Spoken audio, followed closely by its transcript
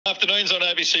Afternoons on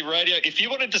ABC Radio. If you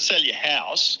wanted to sell your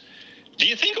house, do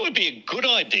you think it would be a good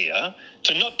idea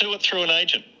to not do it through an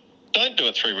agent? Don't do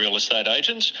it through real estate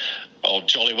agents. I'll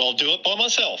jolly well do it by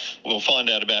myself. We'll find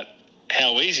out about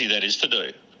how easy that is to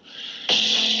do.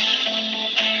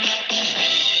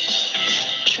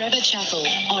 Trevor Chappell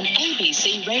on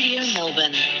ABC Radio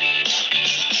Melbourne.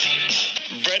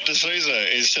 Brett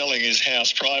D'Souza is selling his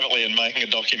house privately and making a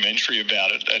documentary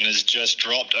about it, and has just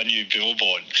dropped a new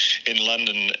billboard in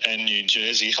London and New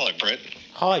Jersey. Hello, Brett.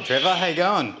 Hi, Trevor. How you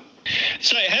going?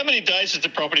 So how many days has the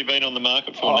property been on the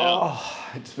market for now?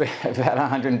 It's been about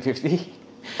 150.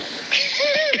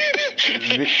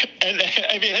 And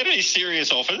have you had any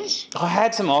serious offers? I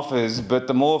had some offers, but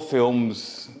the more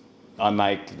films I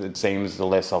make, it seems the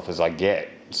less offers I get.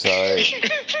 So,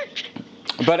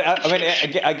 but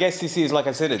I guess this is, like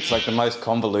I said, it's like the most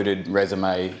convoluted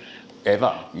resume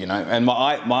ever, you know. And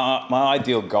my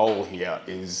ideal goal here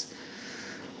is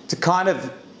to kind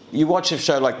of, you watch a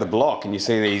show like The Block and you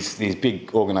see these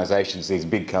big organisations, these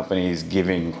big companies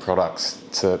giving products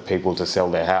to people to sell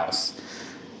their house,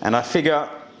 and I figure,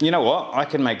 you know what, I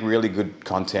can make really good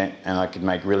content and I can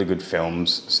make really good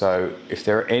films. So if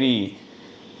there are any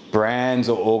brands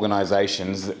or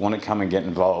organisations that want to come and get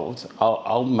involved,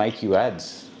 I'll make you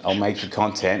ads. I'll make you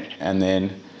content, and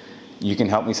then you can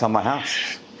help me sell my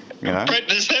house. You know? Brett,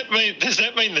 does that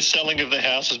mean the selling of the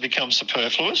house has become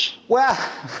superfluous? Well,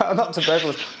 not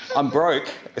superfluous. I'm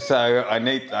broke, so I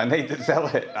need to sell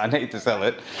it. I need to sell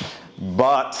it,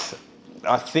 but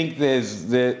I think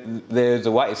there's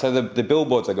a way. So the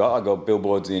billboards I got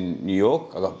billboards in New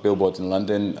York, I got billboards in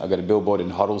London, I got a billboard in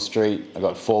Walton Street, I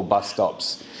got 4 bus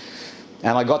stops,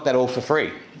 and I got that all for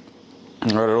free. I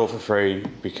got it all for free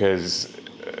because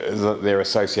they're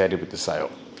associated with the sale.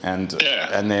 And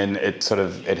then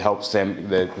it helps them.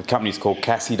 The company's called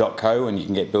Cassie.co, and you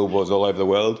can get billboards all over the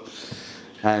world.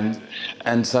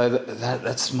 And so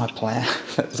that's my plan.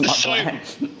 That's my plan.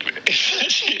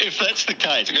 If that's the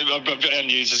case, our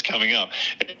news is coming up.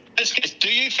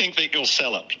 Do you think that you'll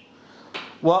sell it?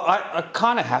 Well, I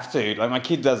kind of have to. Like, my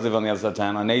kid does live on the other side of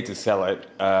town. I need to sell it.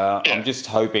 I'm just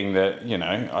hoping that, you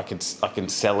know, I can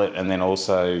sell it and then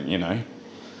also, you know,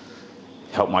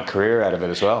 help my career out of it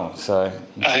as well. So,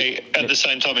 hey, at the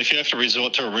same time, if you have to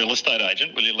resort to a real estate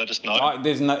agent, will you let us know?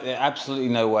 There's absolutely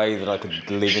no way that I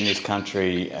could live in this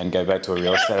country and go back to a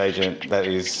real estate agent. That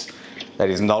is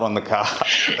not on the card.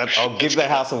 I'll give the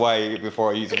house away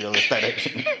before I use a real estate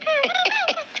agent.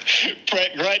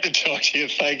 Brett, great to talk to you.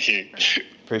 Thank you.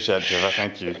 Appreciate it, Trevor.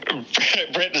 Thank you.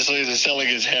 Brett D'Souza is selling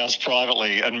his house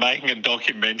privately and making a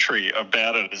documentary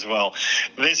about it as well.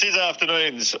 This is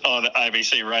Afternoons on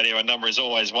ABC Radio. Our number is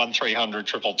always 1300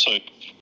 222.